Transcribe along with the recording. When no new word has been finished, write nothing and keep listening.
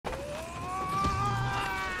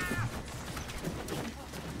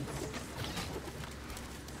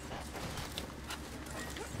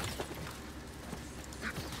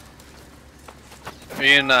Are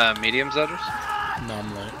you in mediums, Letters? No,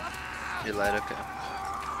 I'm light. You're light, okay.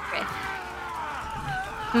 Okay.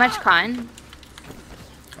 How much con?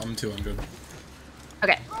 I'm 200.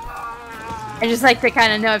 Okay. I just like to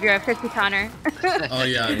kind of know if you're a 50 conner. Oh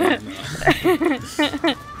yeah, no.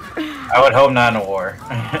 I would hope not in a war.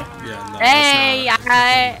 Yeah, no. Hey,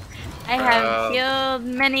 I have killed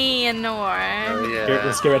many in the war. Oh, yeah.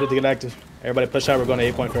 Let's get ready to get active. Everybody push out. We're going to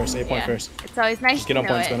 8 point first. 8 point first. It's always nice Just get to on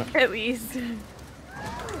know points, it, at least.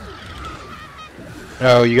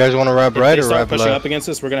 Oh, you guys want to wrap right If or they wrap start pushing left? up against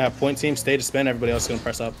us, we're gonna have point team stay to spin. Everybody else is gonna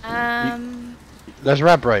press up. Let's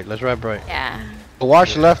wrap right. Let's wrap right. Yeah. But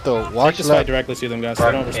watch left though. Watch Just fight left. directly to them, guys.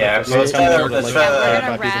 They don't Yeah, respect us. let's They're coming let's forward We're like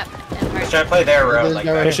gonna 5 wrap people. and Let's try to play their road like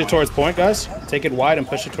that. Push it towards point, guys. Take it wide and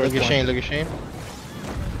push it towards Look at point. Shane. Look at Shane.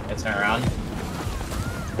 Let's turn around.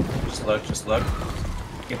 Just look.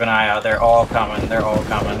 Keep an eye out. They're all coming. They're all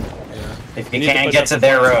coming. If you can't get to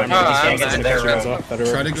their road, Try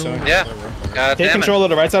to go. Yeah. Take control of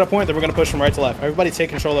the right side of point, then we're gonna push from right to left. Everybody take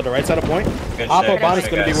control of the right side of point. Oppo Bond is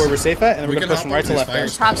gonna be where we're safe at, and then we're gonna push from right to left.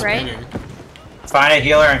 Guys. Top right. Find a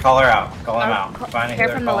healer and call her out. Call him out. Find a Care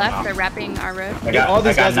healer. from the left, they're wrapping our road. All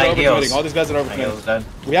these guys are overcommitting. All these guys are overcommitting.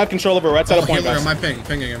 We have control over right side of point, Healer guys. on my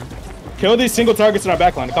pinging him. Kill these single targets in our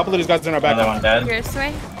backline. A couple of these guys in our Another backline. one dead. Here's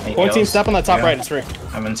way. Point team, step on the top right. It's free.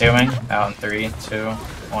 I'm entombing. Out in 3, 2,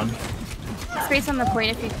 1. Space on the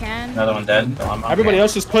point if you can. Another one dead. Everybody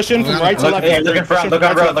else just pushing from right to Look, left. hey, look in front. Look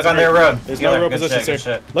on road. Look on their road. There's no real Good positions shit,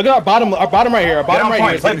 here. good shit. Look at our bottom right here. Our bottom Get on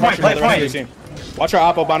right here. point, play point. Watch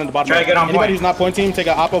our Oppo Bond in the bottom Try to right. get on Anybody point. who's not point team, take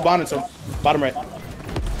an Oppo Bond and so bottom right.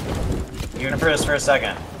 Even for this for a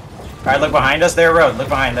second. Alright, look behind us. Their road. Look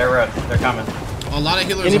behind their road. They're coming. A lot of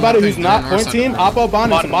healers. Anybody on my who's ping, not on our point side team, of the road. Oppo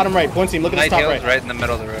Bond is the bottom right. Point team, look at this top right. Right in the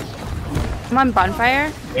middle of the road. I'm on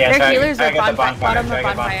bonfire. Yeah, Their healers try are to get the bonfire. Bottom Try of to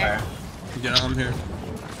get bonfire. Yeah, I'm here.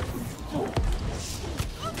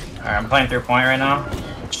 Alright, I'm playing through point right now.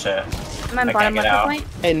 Shit. I'm on I bottom can't get left out. of point.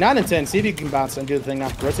 Hey, 9 and 10, see if you can bounce and do the thing now.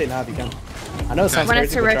 Rotate now if you can. I know it sounds Want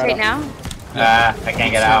us crazy, to but try rotate it now? I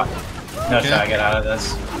can't get out. No Okay. shot to get out of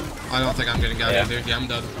this. I don't think I'm getting out either. Yeah, I'm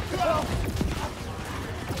done.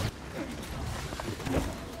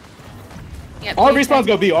 Yep, All please, respawns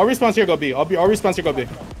go B. All respawns here go B. All respawns here go B.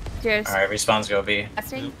 Cheers. Alright, respawns go B.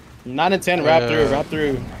 Testing. 9 and 10, wrap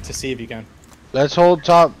through to see if you can. Let's hold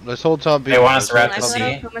top. Let's hold top B. They want us to wrap Nice to C.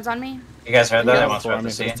 little Puma's on me. You guys heard that? They want us to For wrap me,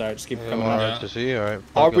 to so C. it's alright, just keep You coming want out. us to see? All right.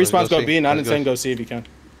 All Fuck it, let's respawns go see. B, 9 and Let's 10 go C if you can.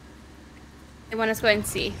 They want us to go and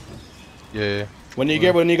see. Yeah. When you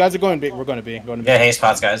guys are going B, we're going to B. Going to B. Yeah, hay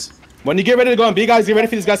spots, guys. When you get ready to go on B, guys, get ready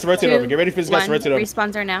for these guys to rotate 2, over. Get ready for these guys to 1. rotate over.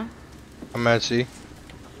 Respawns are now. I'm at C.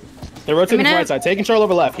 They're rotating I'm from gonna- right side. Take control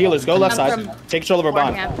over left. Healers, go left side. from Take control over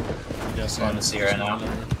Bond. Warham. Yes, I'm on the C right now.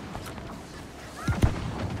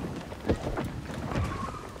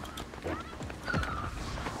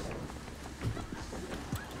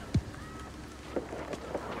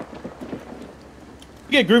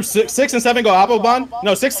 You get groups 6 and 7 go Oppo Bond.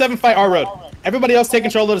 No, 6, 7 fight our road. Everybody else take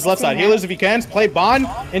control of this left side. Healers, if you can, play Bond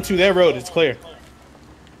into their road. It's clear.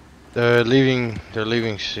 They're leaving. They're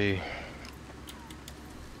leaving C.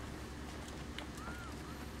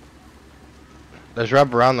 Let's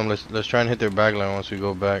wrap around them. Let's try and hit their backline once we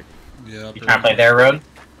go back. Yeah. You trying to play their road?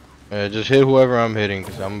 Yeah, just hit whoever I'm hitting,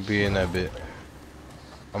 cause I'm gonna be in that bit.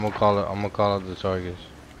 I'm gonna call it. I'm gonna call out the targets.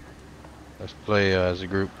 Let's play as a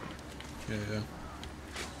group.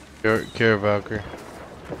 Yeah. Care Valkyrie.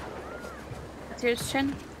 Cheers,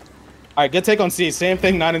 Chin. Alright, good take on C. Same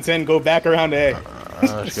thing, 9 and 10. Go back around to A.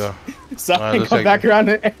 Let's go. Sorry, let's go take- back around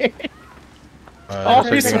to A. All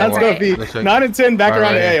let's take respawns one. go B. Let's take- 9 and 10 back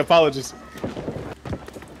around to Alright. A. Apologies.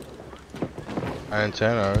 9 and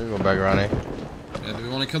 10. Alright, go back around A. Yeah, do we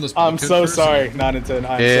want to kill this? I'm kid so first? sorry, 9 and 10.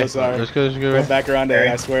 I'm Yeah, so sorry. let's go. Let's go. Go back around to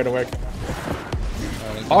A. I swear to work.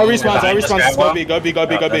 Alright, All let's go. respawns, go B, go B, go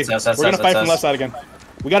B, go B. That's We're gonna fight from left side again.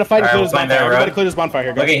 We gotta fight and Alright, clear we'll this find bonfire. that Everybody road. clear this bonfire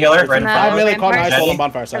here, Look guys. at healer, right in Uh, front. 5 melee call, nice, Rampart. hold on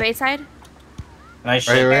bonfire The side. right side. Nice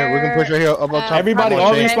Right shit. here. We can push right here up top. Everybody,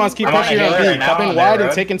 all Okay. respawns, keep I'm on pushing a on healer B. right now Coming on wide their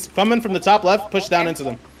and road. coming from the top left, push down into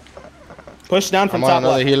them. Push down from I'm on top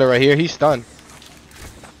another left. healer right here. He's stunned.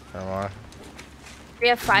 Come on. We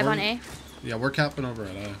have 5 on A. Yeah, we're capping over at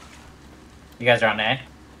A. You guys are on A?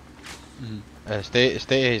 Stay.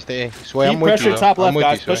 Sway, Keep I'm with pressure you. top I'm left, with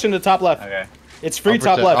guys. you, Sway. Push into top left. Okay. It's free I'll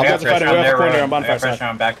top protect- left. I'll You I guys got are fighting. pressure We on have a their corner road. on bonfire I got pressure side.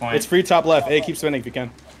 on back point. It's free top left. A, keep spinning if you can.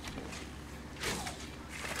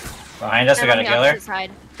 Behind us, we got a On the healer. opposite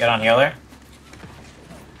side. Get on healer.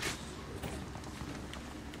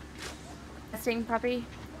 Testing property.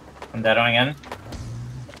 I'm deadoing in.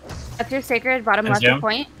 Up your sacred, bottom left Consume. of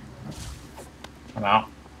point. I'm out.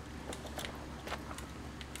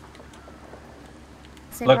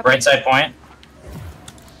 Testing Look, property. right side point.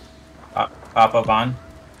 Oppo Bond.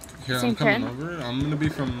 Here, I'm Same coming 10. over.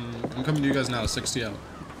 I'm coming to you guys now. 60 out.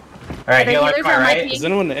 Alright, The healer healers to my on my right. team. Does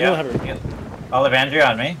anyone have it? Yeah. Olive Andrew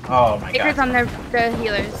on me. Oh my Baker's god. on the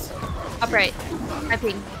healers. Upright. I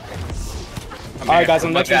think. Alright, guys,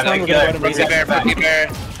 on the next Yeah, round, we're healer. gonna go ahead and Rookie reset. bear, rookie bear.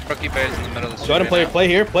 Rookie bear's in the middle of the street. Go ahead and right now. play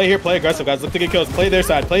here, play aggressive, guys. Look to get kills. Play their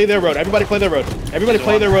side, play their road. Everybody play their road. Everybody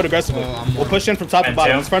play their road aggressively. We'll push in from top to And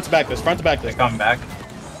bottom. two. It's front to back this, front to back They're this. coming back.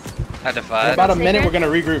 Had to In fight. about a minute, we're gonna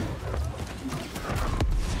regroup.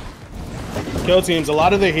 Kill teams. A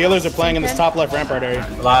lot of the healers are playing in this top left rampart area.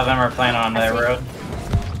 A lot of them are playing on their road.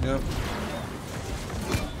 Yep.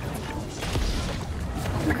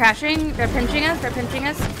 We're crashing. They're pinching us. They're pinching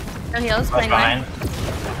us. No heals. Left Playing behind.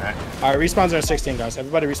 line. Alright, respawns are in 16, guys.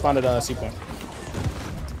 Everybody respawn at C point.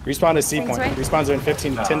 Respawn at C Thanks, point. Ray. Respawns are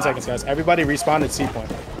in 10 seconds, guys. Everybody respawn at C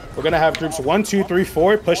point. We're gonna have groups 1, 2, 3,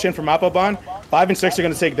 4 push in from Applebaum. 5 and 6 are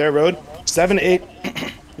gonna take their road. 7, 8,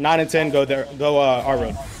 9, and 10 go our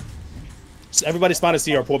road. So everybody spawn at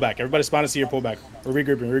C or pull back. Everybody spawn at C or pull back. We're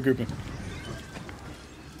regrouping.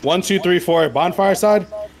 1, 2, 3, 4 bonfire side.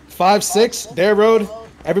 5, 6 their road.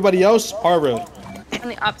 Everybody else our road. On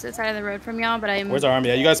the opposite side of the road from y'all, but I'm. Where's our army?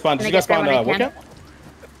 Yeah, you guys spawn. Did you guys Gonna spawn get there when I war camp?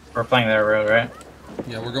 We're playing their road, right?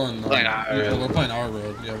 Yeah, we're going. Playing our road. We're playing our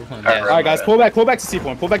road. Yeah, we're playing. Yeah. Our road. All right, guys, pull back to C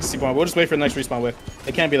point. Pull back to C point. We'll just wait for the next respawn wave.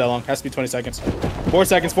 It can't be that long. It has to be 20 seconds. 4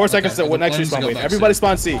 seconds. 4 seconds to the what next plan is to respawn go wave. back Everybody C.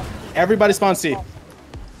 spawn C. Everybody spawn C.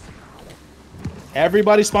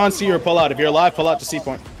 Everybody spawn C or pull out. If you're alive, pull out to C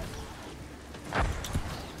point.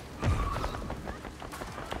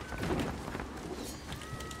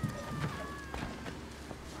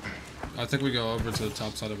 I think we go over to the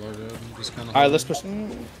top side of our road and just kind of. All right, let's push.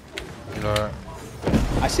 Alright.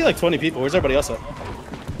 I see like 20 people. Where's everybody else at?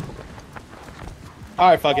 All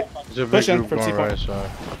right, fuck it. There's a big Push in group from C going point. right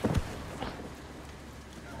side.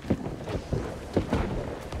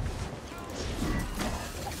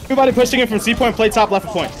 Everybody pushing in from C point, play top left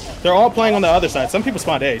of point. They're all playing on the other side. Some people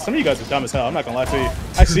spawned A. Some of you guys are dumb as hell. I'm not gonna lie to you.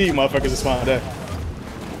 I see you motherfuckers that spawned A.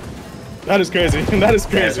 That is crazy. That is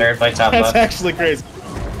Yeah, crazy. they're play top That's left. actually crazy.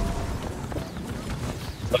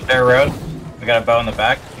 Look their road. We got a bow in the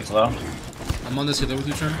back. He's low. I'm on this healer with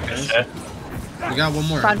you, Trim. Good shit. We got one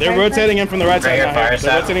more. Bonfire They're side? rotating in from the right side. here, Not fire here. They're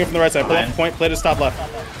side. rotating in from the right side. Pull up the point, play this top left.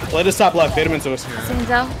 Play this top left, bait them into us.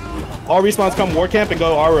 Sinzo. All respawns come war camp and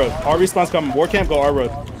go our road. All respawns come war camp, go our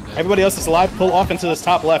road. Everybody else is alive, pull off into this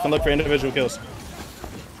top left and look for individual kills.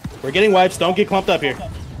 We're getting wipes, don't get clumped up here.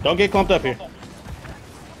 Don't get clumped up here.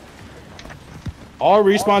 All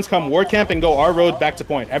respawns come war camp and go our road back to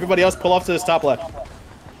point. Everybody else pull off to this top left.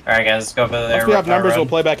 Alright, guys, let's go over there. Once we have numbers, we'll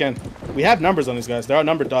play back in. We have numbers on these guys. They're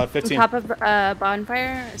outnumbered, On 15. top of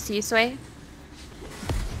bonfire. See sway.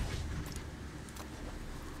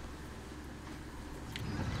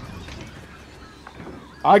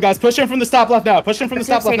 All right, guys, push in from the top left now. Push in from the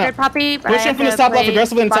top left Sacred now. Poppy. but I Push in have from the to top left play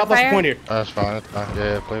aggressively and top left bonfire. point here. That's fine. That's fine.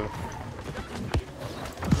 Yeah, play it.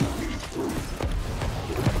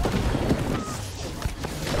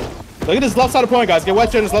 Look at this left side of point, guys. Get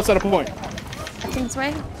wet in this left side of point. Sing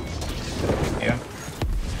sway. Yeah.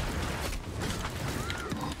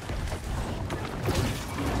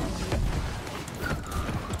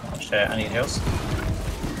 Oh, shit, I need heals.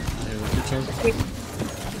 Here with you, Trim.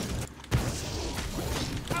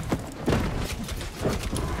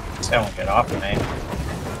 This guy won't get off of me.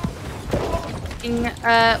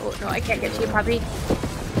 Oh, no, I can't get to you, Poppy.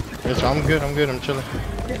 Yes, I'm good. I'm chilling.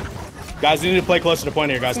 Guys, you need to play closer to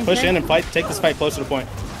point here, guys. Push in and fight. Take this fight closer to point.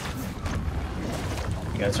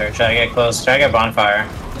 You guys are trying to get close. Try to get bonfire.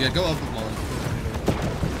 Yeah, go up with Mullen.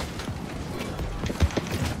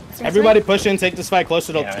 Sing Everybody sway. push in. Take this fight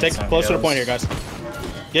closer to Yeah, take some closer to kills. point here, guys.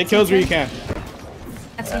 Get kills where you can.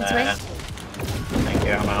 Sing sway. Thank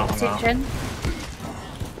you, I'm out. Take chin.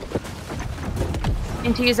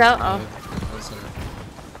 Into use out. Oh. That's it.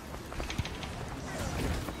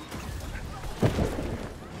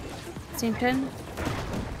 Same chin.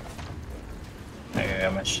 I got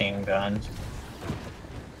a machine gun.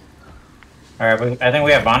 Alright, I think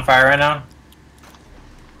we have bonfire right now.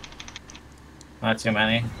 Not too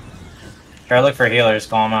many. Try to look for healers,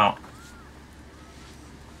 call them out.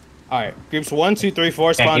 All right, groups 1, 2, 3,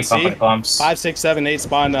 4 Can't spawn keep C. pumping clumps. 5, 6, 7, 8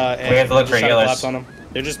 spawn. We have to look for healers. On them.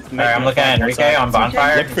 They're just. Alright, I'm looking at Enrique on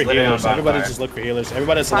bonfire. Look for He's literally on healers. Everybody bonfire. just look for healers.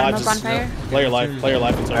 Everybody that's Bottom alive, of just bonfire. play your life. Play your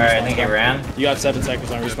life until Alright, I respawn. think he ran. You got 7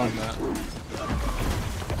 seconds on respawn.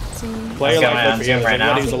 Sing. Play your Let's get life, my look for hands healers. in right now.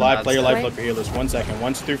 Everybody who's alive, play your life, Right. look for healers. 1 second.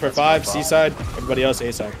 1, 2, 3, 4, 5. C side. Everybody else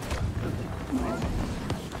A side.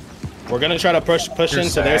 We're gonna try to push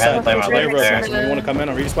into their I had to side. play my Play life road. there. So when you want to come in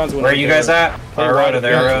on respawns, Where are you guys at? Play Our road or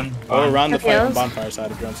their yeah. road? Go around the Okay, flank on let's- bonfire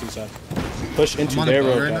side if you're on C side. push into I'm on their a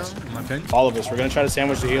boat road, right guys. now. My ping. All of us. We're gonna try to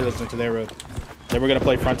sandwich the healers into their road. Then we're gonna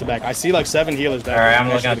play front to back. I see like 7 healers back. Alright, there. I'm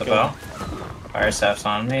You guys looking at should the kill bow. them. Fire staff's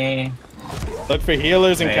on me. Look for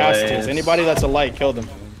healers and Melees. casters. Anybody that's a light, kill them.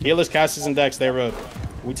 Healers, casters, and decks, their road.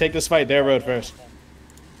 We take this fight, their road first.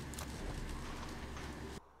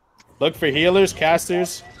 Look for healers,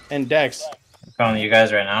 casters, and decks. I'm calling you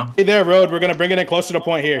guys right now. Their road. We're gonna bring it in closer to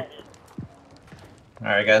point here.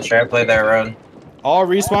 Alright, guys, try to play their road. All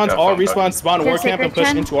respawns spawn war There's camp and Sacred push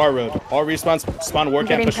Chen. into our road. All respawns spawn war camp,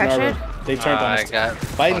 Getting push into our road. pressured. They've turned on I us. got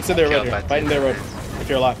Fight into their road killed here. by Fight in two their road. players. If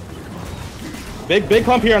you're alive. Big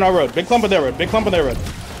clump here on our road. Big clump on their road. Big clump on their road.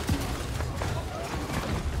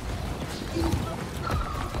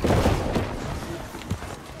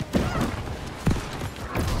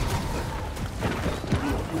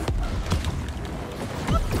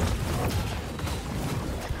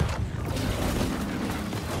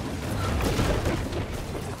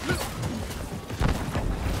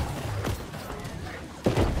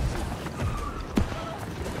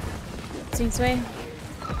 Seems way.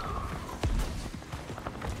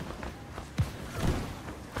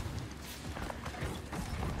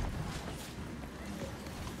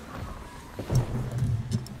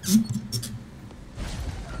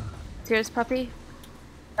 Here's puppy.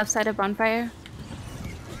 Left side of bonfire.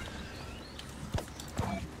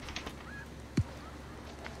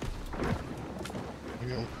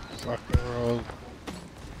 You fucking road.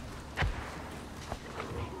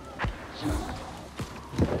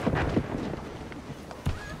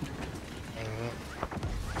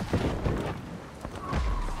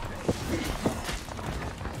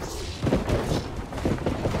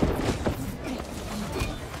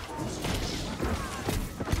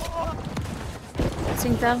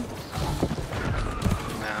 Sing though.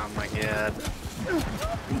 Oh my god.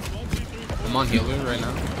 I'm on healer right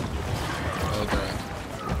now. Oh, they're at.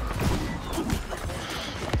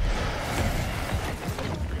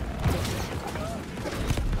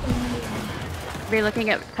 Are you looking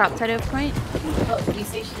at top side of point? I'm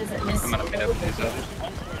gonna meet up with these others.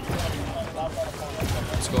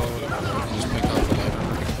 Let's go over there and just pick up the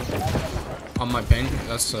light. On my ping,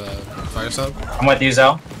 that's fire sub. I'm with you,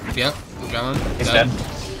 Zell. Yep, I'm going. He's dead.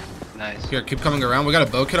 Nice. Here, keep coming around. We got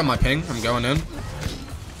a bow kit on my ping. I'm going in.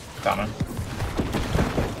 Coming.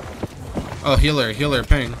 Oh, healer,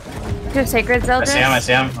 ping. Two sacred I zealous. see him, I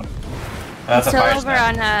see him. Oh, that's a Still fire over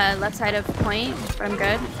staff. on left side of point. I'm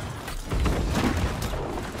good.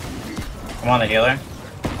 I'm on the healer.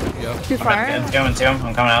 Yep. Too far. I'm coming to him.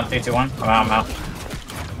 I'm coming out. 3, 2, 1. I'm out.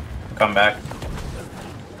 I'm coming back.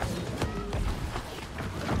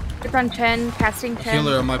 It's on Chen. Casting Chen.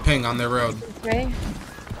 Healer on my ping on their road. This way.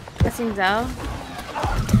 Casting Zell.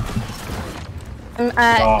 I'm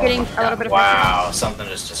Oh getting my a little God. bit of Wow, something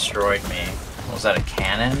just destroyed me. Was that a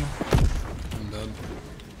cannon? I'm dead.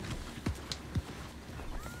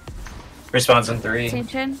 Response in pressure. 3, Casting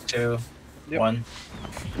Chen. 2, Yep. 1.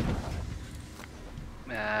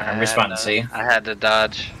 I'm responding to C. I had to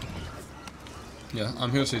dodge. Yeah,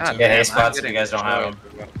 I'm here, C2. God Yeah, damn, hay spots if I'm you guys don't have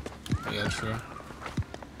getting them. Yeah, true. destroyed.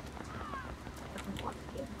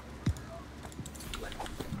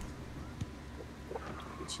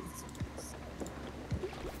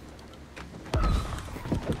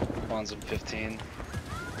 One's in 15.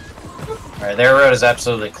 Alright, their road is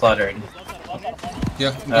absolutely cluttered.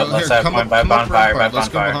 Yeah, let's have one by come up bonfire, by Let's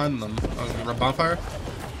go bonfire. behind them. Bonfire?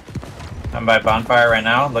 I'm by bonfire right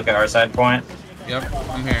now. Look at our side point. Yep,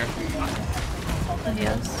 I'm here.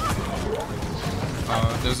 Yes.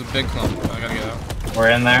 There's a big clump. I gotta get out. We're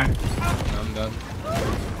in there. No, I'm dead.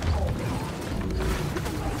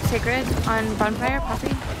 Sacred on bonfire.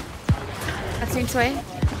 Puppy. Casting sway.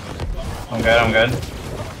 I'm good, I'm good.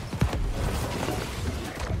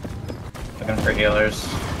 Looking for healers.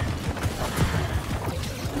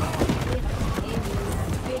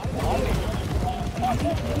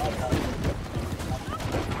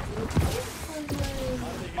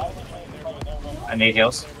 I need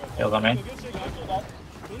heals. Heals on me.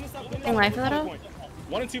 In life a little.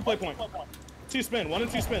 1 and 2 play point. 2 spin. 1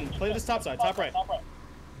 and 2 spin. Play this top side. Top right. Going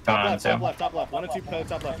Top on left. Top too. left. Top left. 1 and 2 play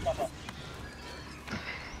top left.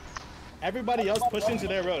 Everybody else push into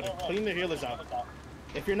their road. Clean their healers out.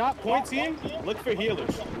 If you're not point team, look for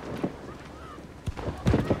healers.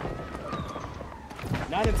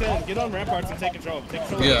 9 and 10, get on ramparts and take control. Take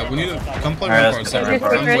control. Yeah, we need to come play Alright, ramparts. let's play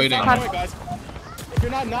ramparts. I'm waiting. Pop- Point, guys. If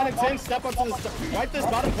you're not 9 and 10, step up to the wipe this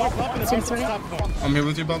bottom point up and then Sorry. top point. I'm here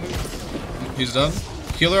with you, Bobby. He's done.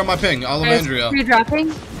 Healer on my ping. There's Alamandria. 3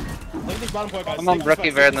 dropping. Play this bottom point, guys. I'm on Take Brookie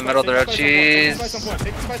these Bear in fights, the middle of the road. take these fights Jeez. on point,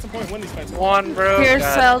 take these fights on point, win these fights. One, bro. Here's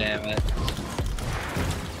God Cell. damn it.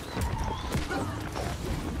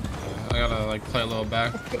 I gotta like play a little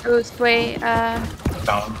back. Oost, wait,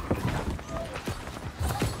 Down.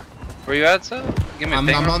 Where you at, so? Give me a I'm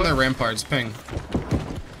ping real on quick. the ramparts. Ping.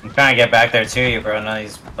 I'm trying to get back there to you, bro. No,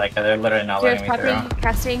 he's like they're literally not Here's letting me through. Poppy,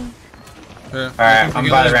 casting. Here. Alright, I'm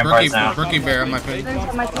by the ramparts now. Brookie bear on my ping. There's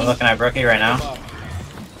on my I'm team. looking at Brookie right now.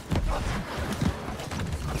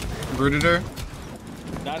 Rooted her.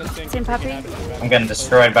 Not a thing. Same Poppy. I'm getting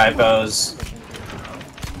destroyed by bows.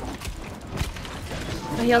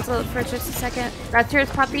 The heals for just a second. That's yours,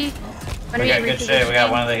 Poppy. We got good shit. We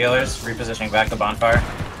got one of the healers repositioning back the bonfire.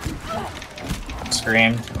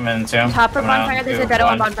 Screamed. I'm in the tomb. Top of Coming out. bonfire, there's a Two, dead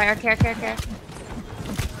on one. bonfire. Care.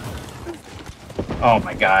 Oh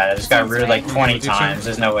my god, I just got rooted like 20 Did you? times.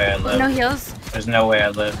 There's no way I No live. heals. There's no way I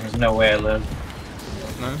live. There's no way I live.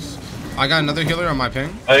 Nice. I got another healer on my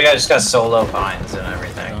ping. Oh, you guys just got solo binds and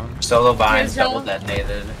everything. Yeah. Solo binds, Here's double Joel.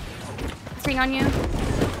 detonated. Sing on you.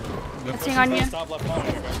 Sing on you. Stop left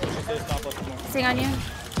corner, guys. Push and stay stop left corner. Sing on you.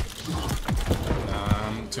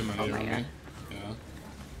 Too many Oh on my me. God. Yeah.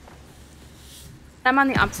 I'm on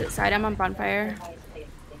the opposite side. I'm on bonfire.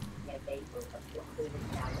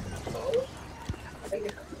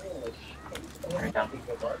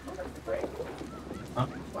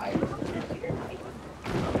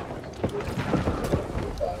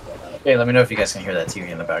 Hey, let me know if you guys can hear that TV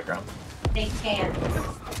in the background. They can.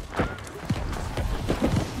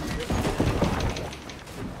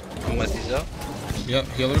 I'm with you, Zo. Yep.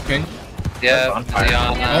 Healer ping. Yeah, Bonfire.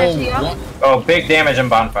 Leon. Oh, Leon? what? Oh, big damage in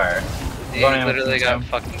bonfire. He Going in literally with got the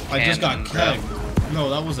fucking I just got cannoned, bro. kegged. No,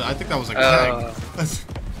 that was. I think that was a keg.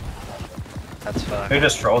 That's fucked. Who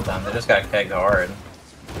just trolled them? They just got kegged hard.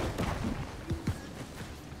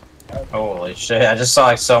 Holy shit, I just saw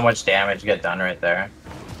like so much damage get done right there.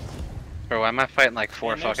 Bro, why am I fighting like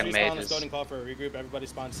four Next fucking respawn, mages? Let's go and call for a regroup. Everybody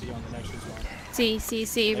spawn C on the next respawn. C, Next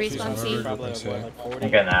respawn respawn, C. probably C. like 40.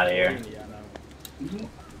 I'm getting out of here. Yeah, no.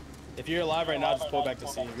 If you're alive right now, just pull back to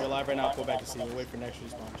C. If you're alive right now, pull back to C. We'll wait for next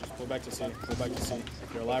respawn. Just pull back to C. Pull back to C.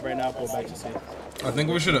 If you're alive right now, pull back to C. I think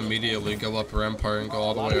we should immediately go up rampart and go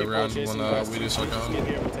all the way around when we do start Just get going.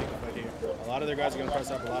 here, we'll take the fight here. A lot of their guys are gonna press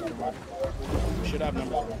up. A lot of them are. We should have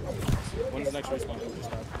numbers. Bro. When's the next respawn? We'll just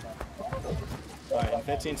have. Alright, in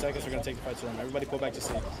 15 seconds, we're gonna take the fight to them. Everybody pull back to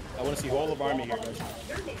C. I wanna see whole of army here, guys.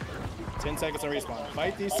 10 seconds on respawn.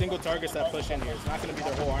 Fight these single targets that push in here. It's not gonna be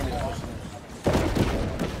their whole army that pushes in.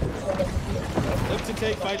 Look to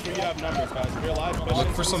take fights where you have numbers, guys. If you're alive, push Look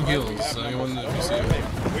in. for some heals. Anyone that you see?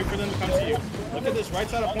 Wait for them to come to you. Look at this right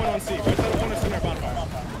side of point on C. Right side of point on C near bonfire.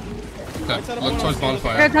 Okay, look towards Here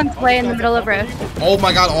bonfire. comes Way in the middle of road. Oh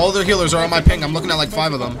my god, all their healers are on my ping. I'm looking at like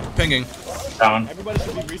 5 of them. Pinging. Down. Everybody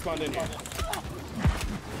should be respawned in here.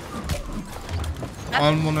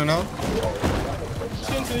 On one and out.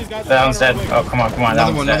 Shooting to these guys. That one's dead. Oh, come on, come on. That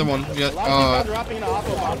Another one's one, dead. another one. A lot of Yeah, these guys are dropping in a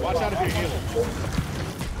hoppo bomb. Watch out if you're healing.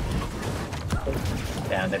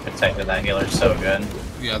 Damn, they protected that healer so good.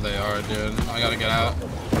 yeah, they are, dude. I gotta get out.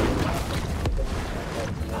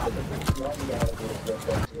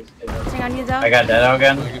 Sing on you, though. I got Deado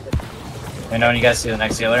again. I know when you guys see the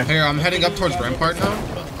next healer. Here, I'm heading up towards rampart now.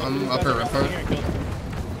 I'm upper rampart.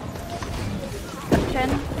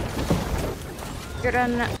 Chin. You're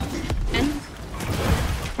done. In.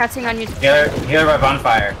 Catching on you. Healer by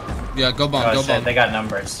bonfire. Yeah, go bomb, Oh go shit, bomb. they got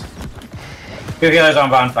numbers. 2 healers on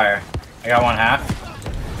bonfire. I got 1/2.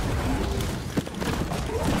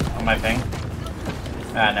 On my ping.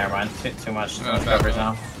 Ah, never mind. Too much coverage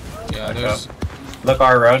now. Yeah, there's. Look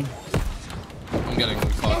our road. I'm getting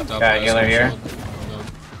fucked up. Got a by healer some here. shield.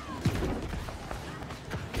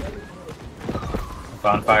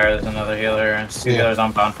 Bonfire, there's another healer. There's 2 Yeah. healers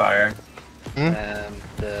on bonfire. And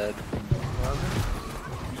dead.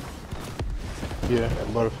 Yeah, I'm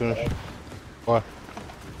about to finish. Why?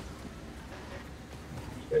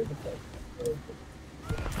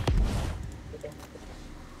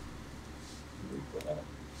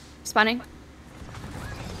 Spawning.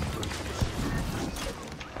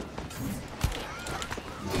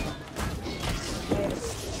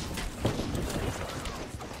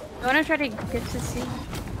 I want to try to get to C.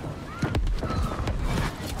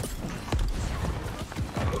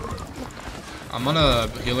 I'm on a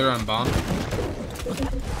healer on bomb.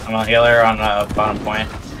 I'm a healer on bottom point.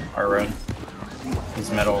 Our road. He's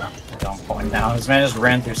middle. He's on point now. This man just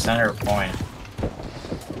ran through center of point.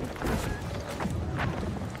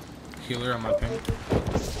 Healer on my ping.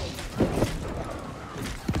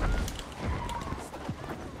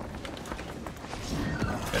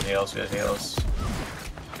 Good heals, good heals.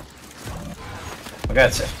 We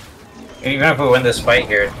got to. Even if we win this fight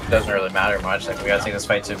here, it doesn't really matter much. Like, we gotta take this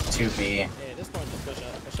fight to 2B. Hey, at this point, just push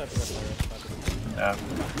up. Push up the rest of the rest. Yeah.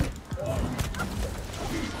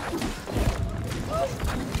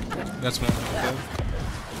 That's one.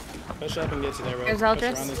 Push up and get to their road. There's Push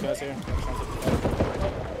Eldris. around these guys here.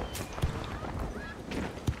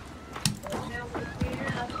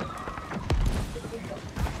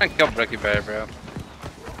 I can kill Brookie Bear, bro.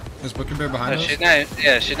 Is Bookie Bear behind Oh, us? she's not.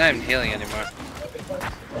 Yeah, she's not even healing anymore.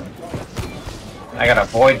 I got a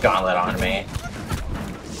void gauntlet on me.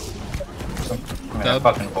 I got a Dead?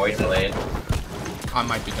 fucking void blade. I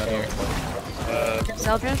might be dead here. There's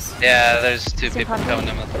Eldris. Yeah, there's two Is it people popping? coming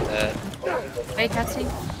in with that. Wait, casting.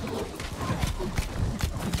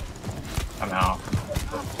 I'm out.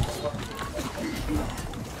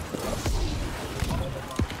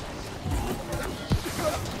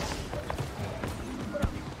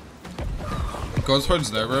 Go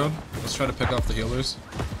towards their road. Let's try to pick off the healers.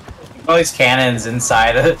 All these cannons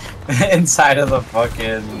inside of inside of the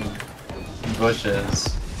fucking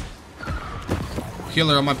bushes.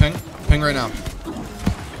 Healer on my ping. Ping right now.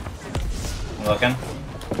 I'm looking.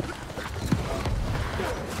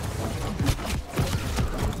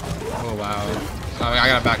 Oh wow. I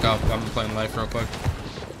gotta back up. I'm playing life real quick.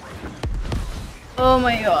 Oh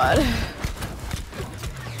my god.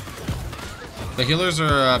 The healers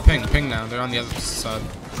are ping now. They're on the other side.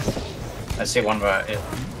 I see one by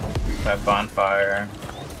bonfire.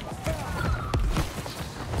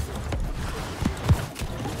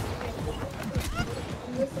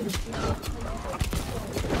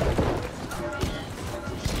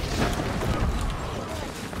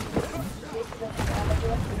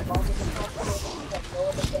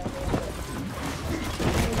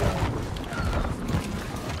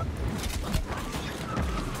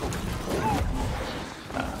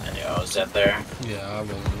 I knew I was dead there. Yeah, I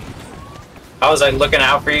will. I was like looking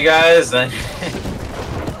out for you guys, then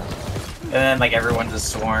and then like everyone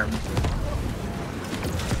just swarmed.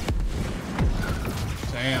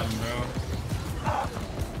 Damn, bro.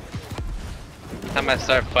 Time I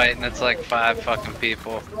start fighting, it's like 5 fucking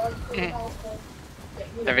people.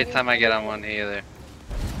 Every time I get on one either.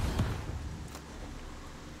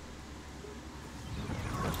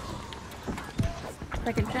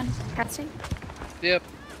 Second gen. Casting. Yep.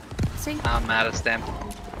 See? I'm out of stamp.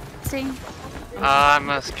 See? I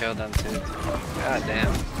must kill them too. God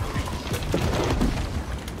damn.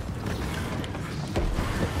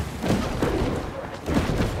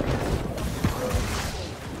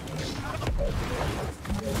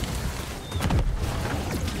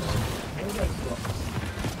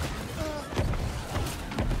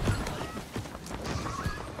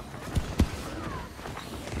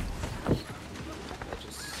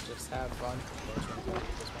 Just have fun.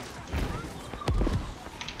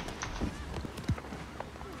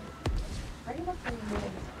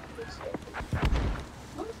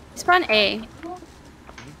 Spawn A.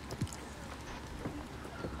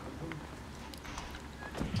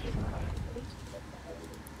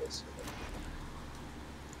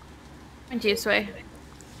 Went this way.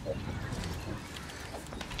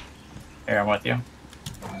 Here, I'm with you.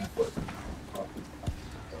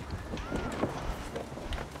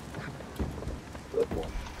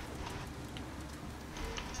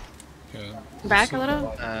 Okay. Back a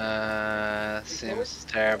little. Seems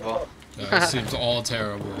terrible. It seems all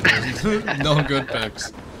terrible. No good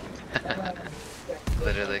picks.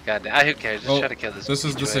 Literally, goddamn. Who cares? Just try to kill this. This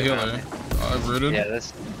is a healer. Rooted. Yeah,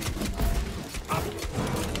 this.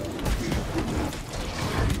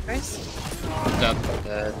 First.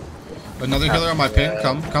 Dead. Another healer on my ping.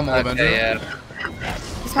 Come, Avenger. Okay, yeah.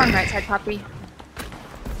 Spawn right side, Poppy.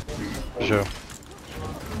 Sure.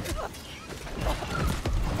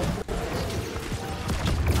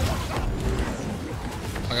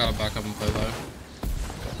 I gotta back up and play live.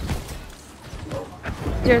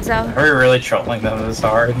 There's Are we really trolling them this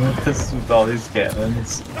hard with all these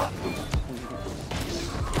cannons?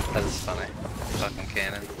 That is funny. Fucking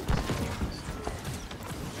cannon.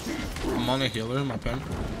 I'm on a healer, my ping.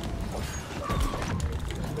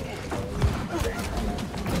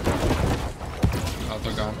 Oh,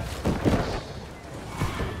 they're gone.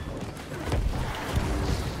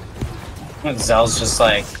 Zell's just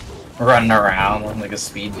like running around like a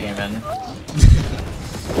speed demon.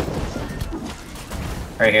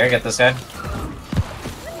 Right here, get this guy.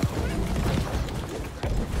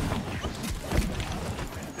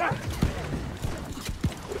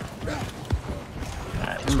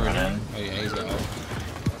 Alright, let's run in. Oh yeah, he's out.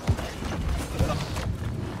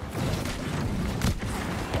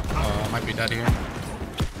 I might be dead here.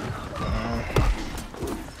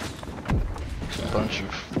 It's a bunch of.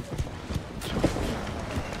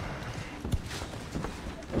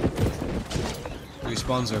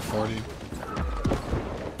 Respawns are 40.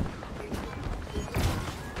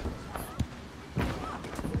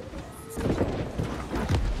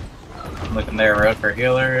 Looking there, road for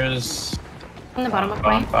healers. On the bottom of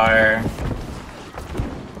point. Bonfire.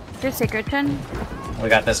 There's Sacred Chin. We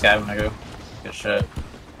got this guy, Magu. Good shit.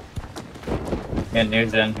 Yeah,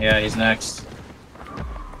 Nugent. Yeah, he's next.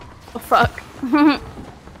 Oh fuck.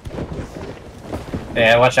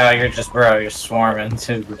 Yeah, watch out, you're just, bro, you're swarming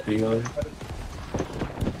to the healer.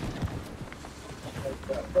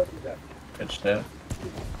 Good shit.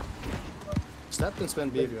 Step and spin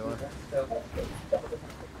B if you want.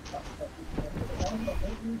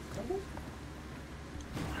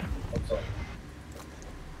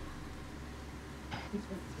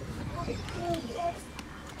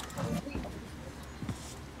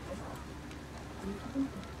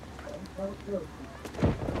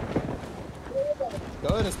 Go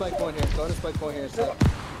ahead and spike point here. Go ahead and spike point here. Step.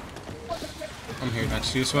 I'm here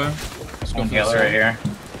next to you, Sway. Let's go One for healer right here.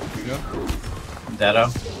 Yep. Deado.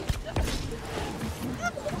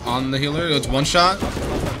 On the healer, it's one shot. Hold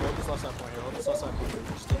this left side point here. Hold this left side point here.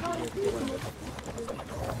 Just take it here.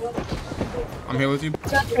 I'm here with you.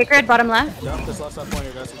 Sacred, bottom left. Jump this left side point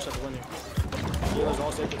here, guys. We shut the win here. Healers,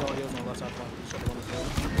 all sacred, all healers on the left side point. We shut the win here.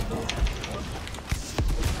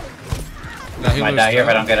 That Might die here if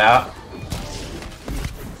I don't get out.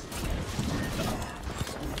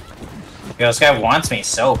 Yo, this guy wants me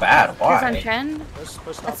so bad. There's on Why? Chen.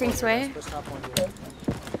 That's Sing Sway.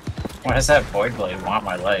 Why does that Void Blade want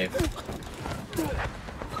my life?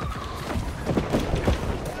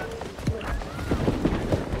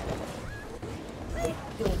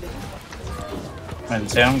 And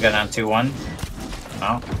 2, I'm good on 2-1.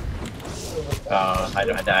 No. Oh, I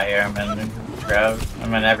die here. I'm in grab.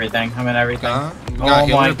 I'm in everything. I'm in everything. Oh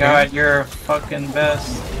my god, you're fucking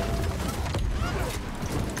best.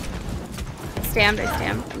 Stammed, I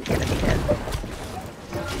stammed. I'm gonna be good.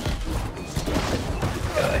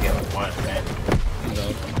 Gotta heal with 1, man.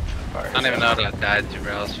 I don't even know how I died to,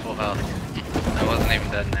 bro. I was full health. I wasn't even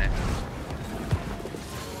dead now.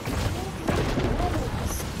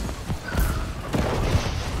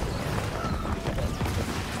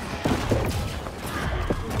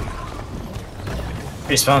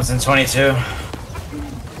 Respawns in 22.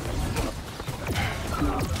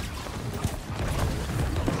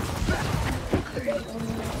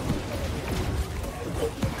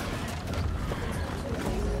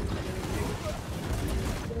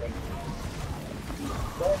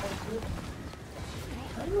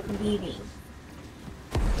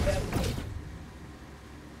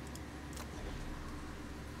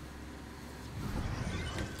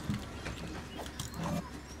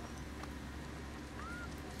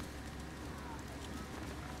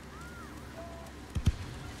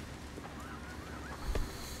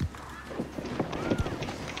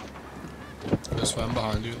 This way, I'm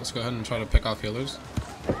behind you. Let's go ahead and try to pick off healers.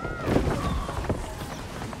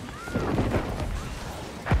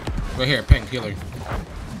 Right here, pink healer.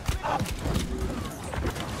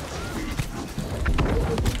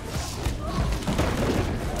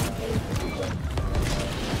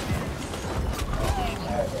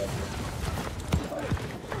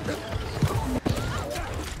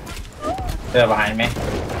 They're behind me.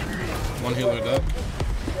 One healer dead.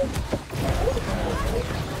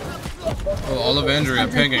 Oh, all of Andrea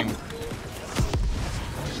pinging.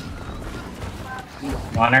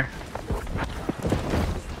 Monarch.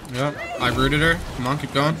 Yep, I rooted her. Come on,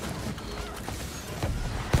 keep going.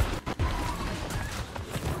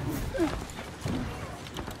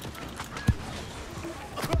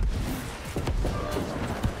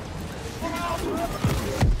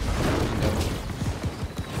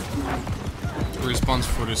 Respawn's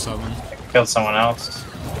 47. Killed someone else.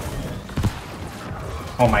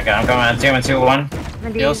 Oh my god, I'm going on 2 and 2, 1.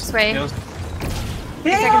 Indeed, Sway. 2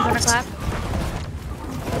 seconds on a clap.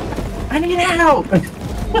 I need help!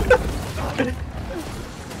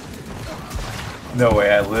 No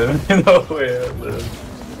way I live. No way I live.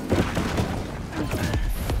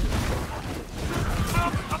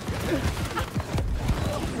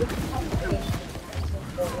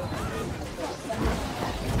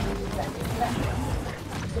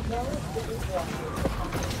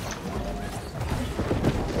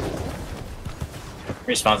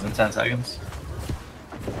 Respawns in 10 seconds.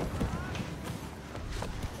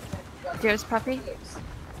 Here's Puppy.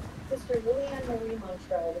 Sister Julianne Marie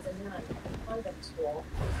Montreux was a nun at the convent school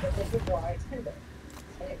for the Beauvoir attendant,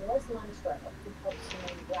 and it was Montreux who helped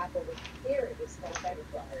Simone grapple with theories of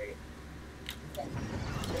February.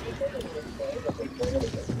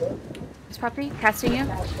 Here's Puppy. Casting you.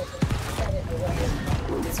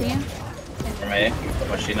 See you. For me,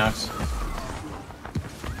 what she knocks.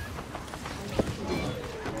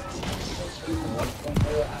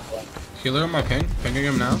 Healer on my ping. Pinging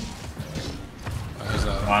him now. Oh, he's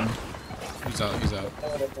 1. He's out. He's out.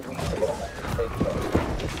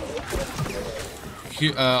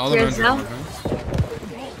 All Here's around you. Zell.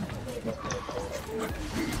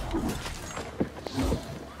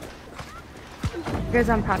 Here's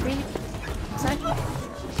on Poppy. Side.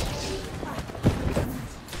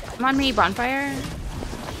 Come on me, bonfire.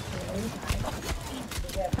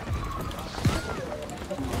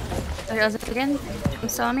 Okay, let's again. I'm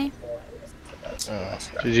still on me.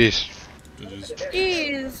 GG's.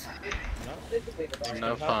 Jeez.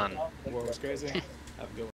 No fun. War was crazy. Have a good one.